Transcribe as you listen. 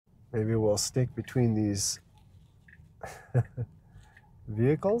Maybe we'll stick between these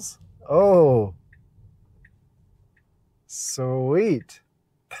vehicles. Oh, sweet.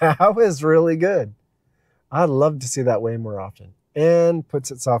 That was really good. I'd love to see that way more often. And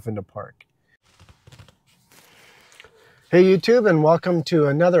puts itself into park. Hey YouTube, and welcome to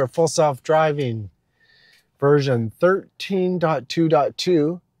another full self-driving version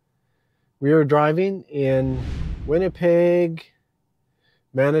 13.2.2. We are driving in Winnipeg,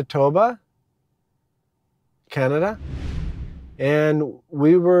 Manitoba, Canada, and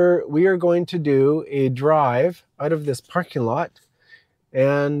we are going to do a drive out of this parking lot,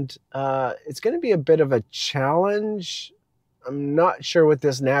 and it's going to be a bit of a challenge. I'm not sure what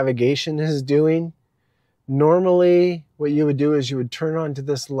this navigation is doing. Normally, what you would do is you would turn onto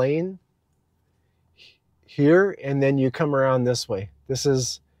this lane here, and then you come around this way. This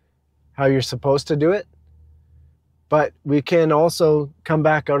is how you're supposed to do it. But we can also come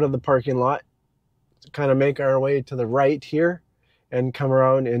back out of the parking lot to kind of make our way to the right here and come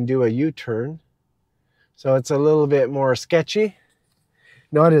around and do a U-turn. So it's a little bit more sketchy,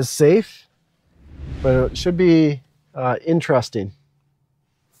 not as safe, but it should be interesting.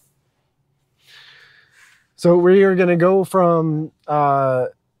 So we are going to go from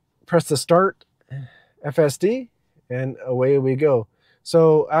press the start FSD and away we go.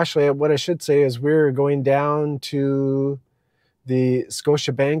 So actually what I should say is we're going down to the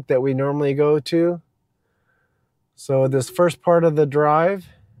Scotia Bank that we normally go to. So this first part of the drive,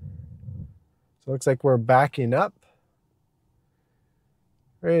 so it looks like we're backing up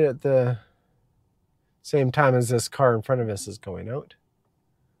right at the same time as this car in front of us is going out.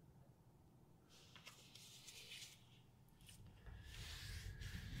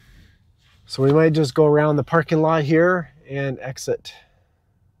 So we might just go around the parking lot here and exit.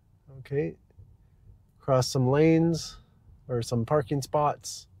 Okay, cross some lanes or some parking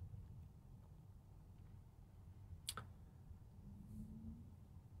spots.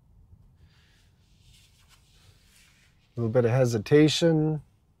 A little bit of hesitation,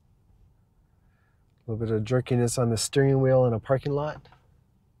 a little bit of jerkiness on the steering wheel in a parking lot.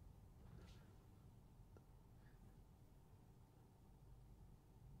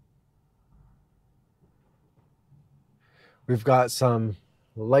 We've got some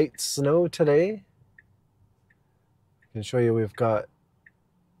light snow today. I can show you we've got,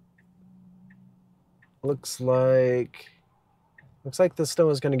 looks like the snow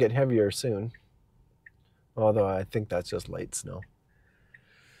is going to get heavier soon. Although I think that's just light snow.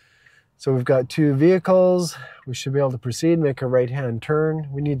 So we've got two vehicles. We should be able to proceed, make a right-hand turn.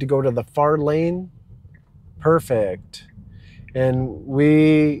 We need to go to the far lane. Perfect. And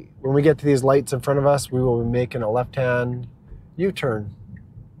when we get to these lights in front of us, we will be making a left-hand U-turn.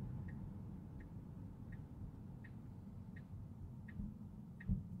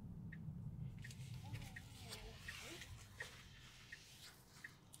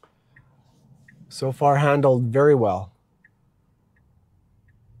 So far handled very well.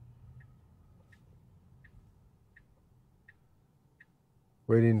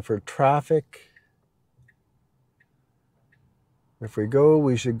 Waiting for traffic. If we go,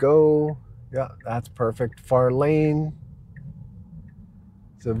 we should go. Yeah, that's perfect. Far lane.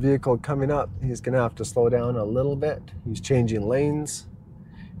 There's a vehicle coming up. He's going to have to slow down a little bit. He's changing lanes.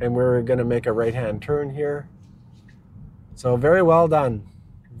 And we're going to make a right-hand turn here. So very well done.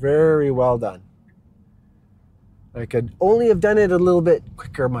 Very well done. I could only have done it a little bit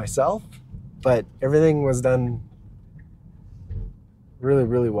quicker myself, but everything was done really,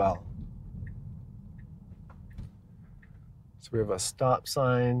 really well. So we have a stop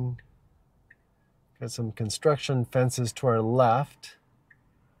sign. Got some construction fences to our left.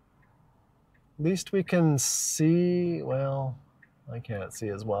 At least we can see, well, I can't see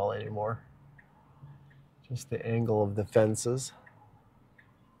as well anymore. Just the angle of the fences.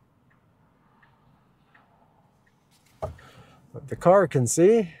 But the car can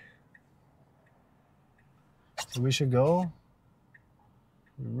see. So we should go.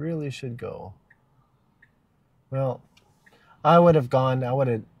 We really should go. Well, I would have gone. I would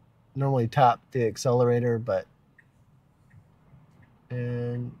have normally tapped the accelerator, but...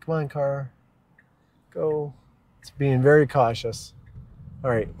 And come on, car. Go. It's being very cautious. All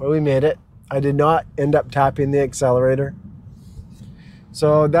right, well, we made it. I did not end up tapping the accelerator.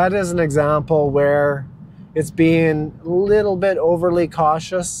 So that is an example where it's being a little bit overly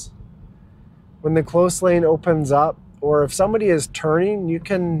cautious. When the close lane opens up, or if somebody is turning, you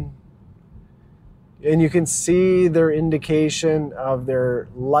can see their indication of their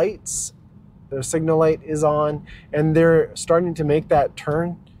lights. Their signal light is on, and they're starting to make that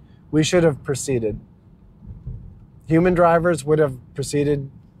turn. We should have proceeded. Human drivers would have proceeded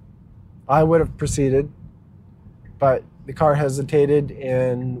I would have proceeded, but the car hesitated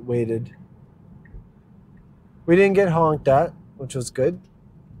and waited. We didn't get honked at, which was good.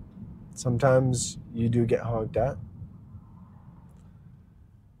 Sometimes you do get honked at.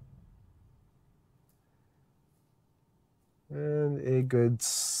 And a good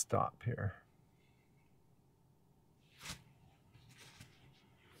stop here.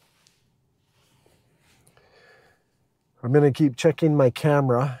 I'm going to keep checking my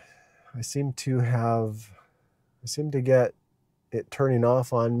camera. I seem to get it turning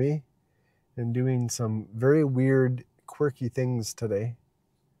off on me and doing some very weird, quirky things today.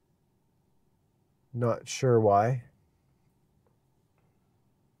 Not sure why.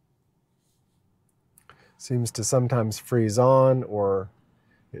 Seems to sometimes freeze on, or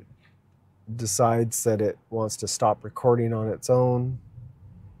it decides that it wants to stop recording on its own.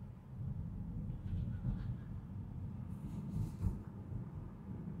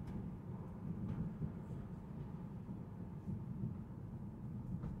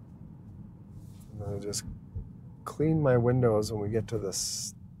 I'll just clean my windows when we get to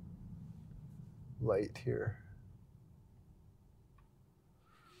this light here.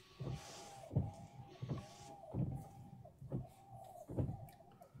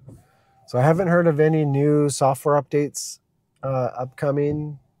 So I haven't heard of any new software updates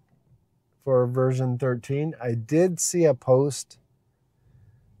upcoming for version 13. I did see a post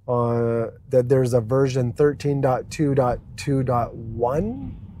that there's a version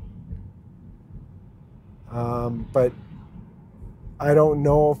 13.2.2.1. But I don't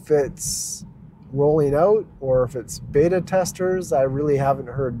know if it's rolling out or if it's beta testers. I really haven't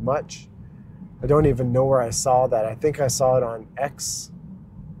heard much. I don't even know where I saw that. I think I saw it on X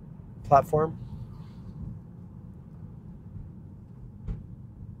platform.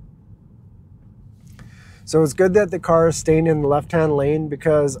 So it's good that the car is staying in the left-hand lane,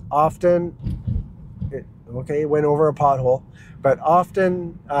 because often, it went over a pothole, but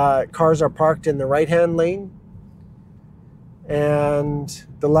often cars are parked in the right-hand lane, and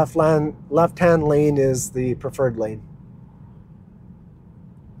the left-hand lane is the preferred lane.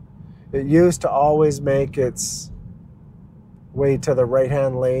 It used to always make its way to the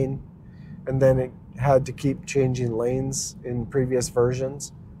right-hand lane, and then it had to keep changing lanes in previous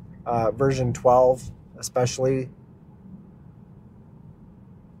versions, version 12 especially.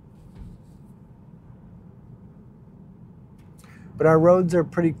 But our roads are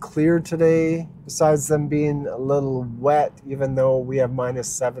pretty clear today, besides them being a little wet, even though we have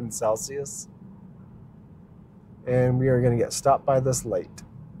 -7 Celsius. And we are going to get stopped by this light.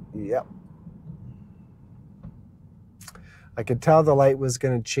 Yep. I could tell the light was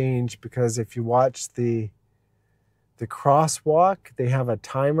going to change, because if you watch the crosswalk, they have a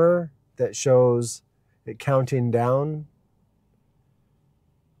timer that shows it counting down.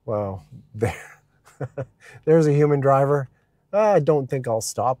 Wow, there's a human driver. I don't think I'll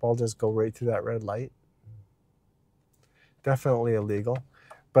stop. I'll just go right through that red light. Definitely illegal.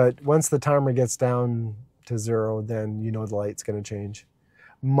 But once the timer gets down to 0, then you know the light's going to change.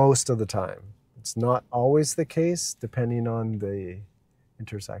 Most of the time. It's not always the case, depending on the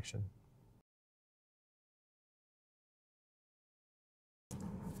intersection.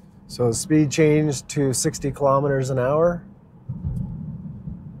 So speed changed to 60 kilometers an hour.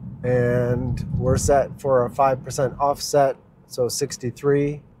 And we're set for a 5% offset, so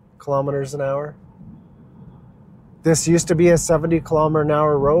 63 kilometers an hour. This used to be a 70 kilometer an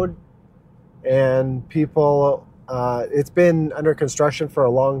hour road, and people, it's been under construction for a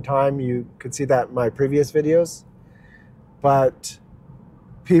long time. You could see that in my previous videos. But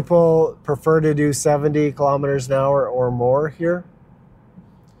people prefer to do 70 kilometers an hour or more here.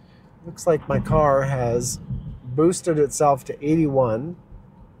 Looks like my car has boosted itself to 81.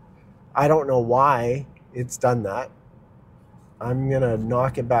 I don't know why it's done that. I'm going to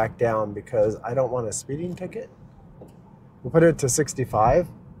knock it back down because I don't want a speeding ticket. We'll put it to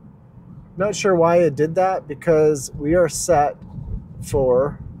 65. Not sure why it did that, because we are set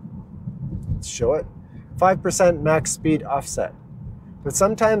for, let's show it, 5% max speed offset. But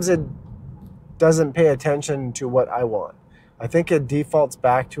sometimes it doesn't pay attention to what I want. I think it defaults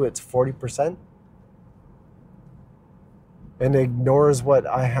back to its 40% and ignores what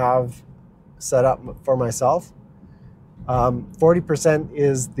I have set up for myself. 40%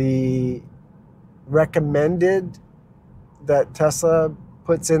 is the recommended that Tesla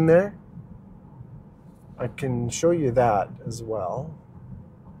puts in there. I can show you that as well.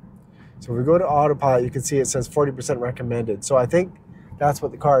 So if we go to autopilot, you can see it says 40% recommended. So I think that's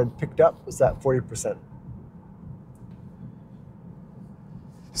what the car had picked up, was that 40%.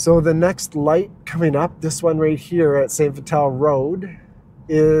 So the next light coming up, this one right here at St. Vital Road,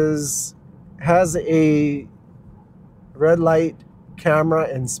 has a red light camera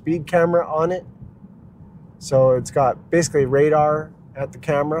and speed camera on it. So it's got basically radar at the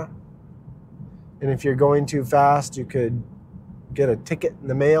camera. And if you're going too fast, you could get a ticket in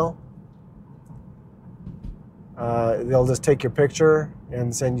the mail. They'll just take your picture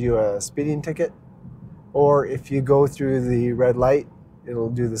and send you a speeding ticket. Or if you go through the red light, it'll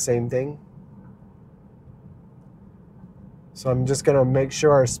do the same thing. So I'm just going to make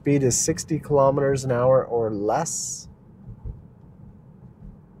sure our speed is 60 kilometers an hour or less.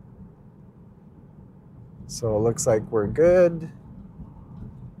 So it looks like we're good.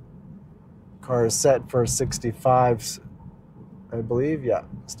 Car is set for 65, I believe. Yeah,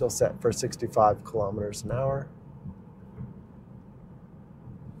 still set for 65 kilometers an hour.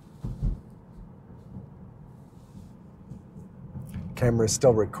 Camera is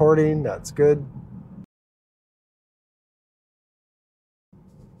still recording. That's good.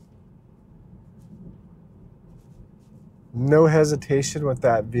 No hesitation with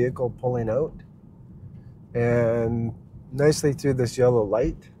that vehicle pulling out. And nicely through this yellow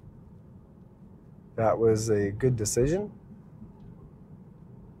light. That was a good decision.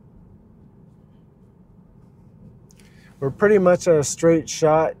 We're pretty much a straight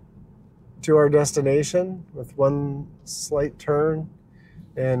shot to our destination with one slight turn,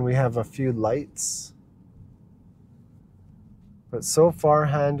 and we have a few lights. But so far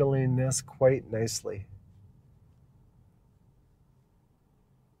handling this quite nicely.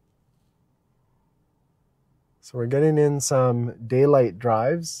 So we're getting in some daylight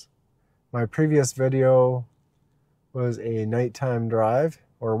drives. My previous video was a nighttime drive,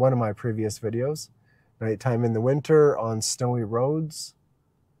 or one of my previous videos. Nighttime in the winter on snowy roads.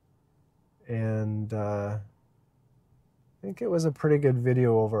 And I think it was a pretty good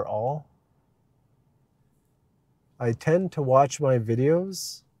video overall. I tend to watch my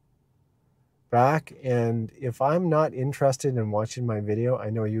videos back, and if I'm not interested in watching my video, I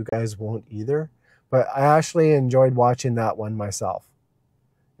know you guys won't either, but I actually enjoyed watching that one myself.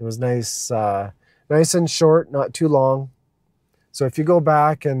 It was nice, nice and short, not too long. So if you go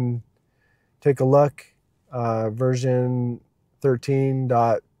back and take a look, version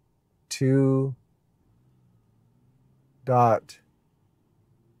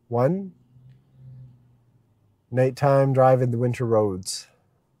 13.2.2.1, nighttime drive in the winter roads.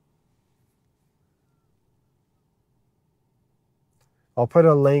 I'll put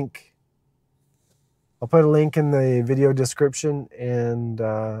a link in the video description and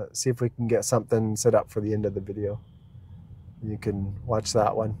see if we can get something set up for the end of the video. You can watch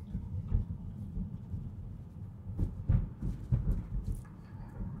that one.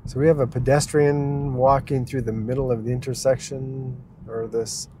 So we have a pedestrian walking through the middle of the intersection, or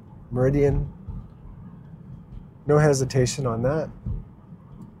this meridian. No hesitation on that.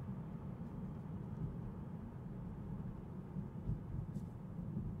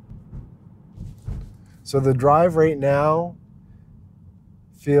 So the drive right now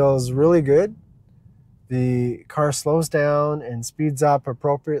feels really good. The car slows down and speeds up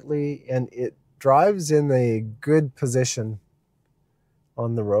appropriately, and it drives in a good position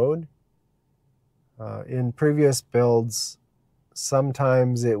on the road. In previous builds,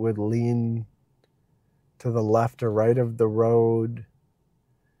 sometimes it would lean to the left or right of the road.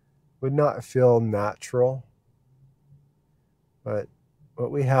 Would not feel natural, but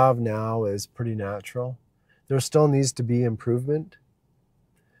what we have now is pretty natural. There still needs to be improvement,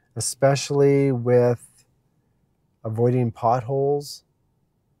 especially with avoiding potholes.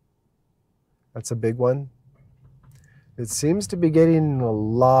 That's a big one. It seems to be getting a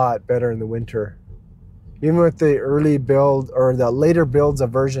lot better in the winter. Even with the early build, or the later builds of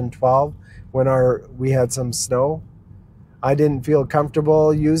version 12, when we had some snow, I didn't feel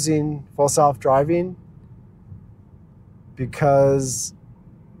comfortable using full self-driving because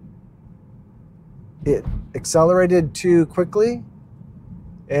it accelerated too quickly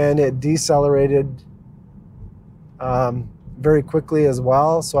and it decelerated very quickly as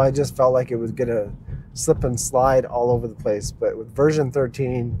well. So I just felt like it was gonna slip and slide all over the place. But with version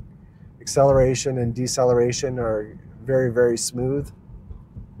 13, acceleration and deceleration are very, very smooth.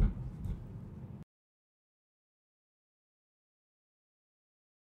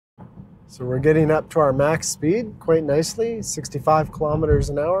 So we're getting up to our max speed quite nicely, 65 kilometers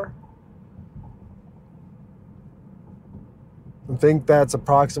an hour. I think that's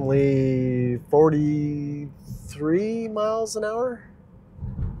approximately 43 miles an hour.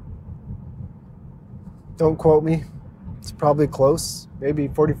 Don't quote me. It's probably close, maybe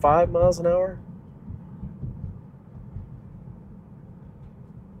 45 miles an hour.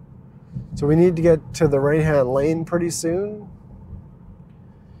 So we need to get to the right-hand lane pretty soon.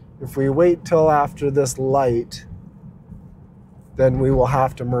 If we wait till after this light, then we will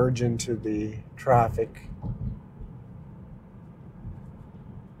have to merge into the traffic.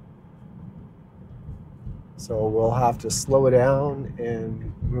 So we'll have to slow down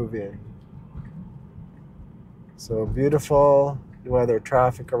and move in. So beautiful, no other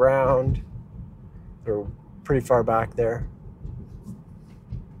traffic around. They're pretty far back there.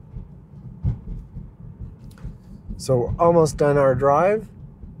 So we're almost done our drive.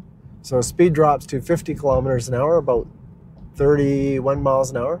 So speed drops to 50 kilometers an hour, about 31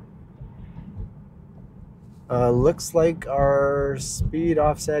 miles an hour. Looks like our speed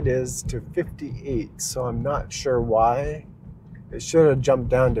offset is to 58, so I'm not sure why. It should have jumped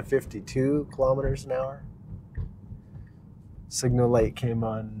down to 52 kilometers an hour. Signal light came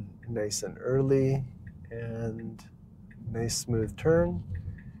on nice and early, and nice smooth turn,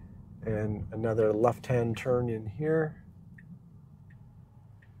 and another left-hand turn in here.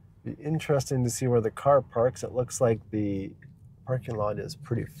 Be interesting to see where the car parks. It looks like the parking lot is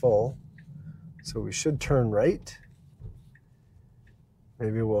pretty full, so we should turn right.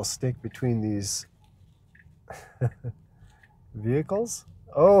 Maybe we'll stick between these vehicles.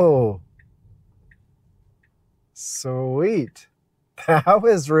 Oh, sweet. That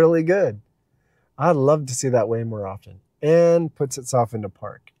was really good. I'd love to see that way more often. And puts itself into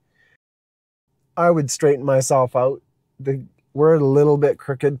park. I would straighten myself out. We're a little bit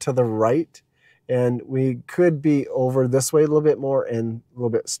crooked to the right, and we could be over this way a little bit more and a little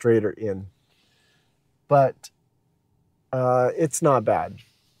bit straighter in. But it's not bad.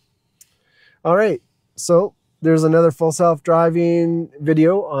 All right, so there's another full self-driving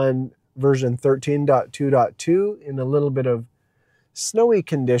video on version 13.2.2 in a little bit of snowy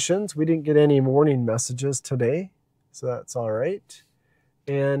conditions. We didn't get any warning messages today, so that's all right.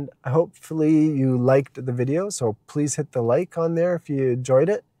 And hopefully you liked the video, so please hit the like on there if you enjoyed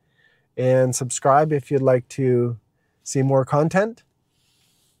it, and subscribe if you'd like to see more content,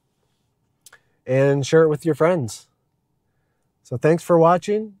 and share it with your friends. So thanks for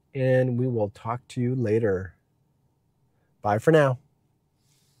watching, and we will talk to you later. Bye for now.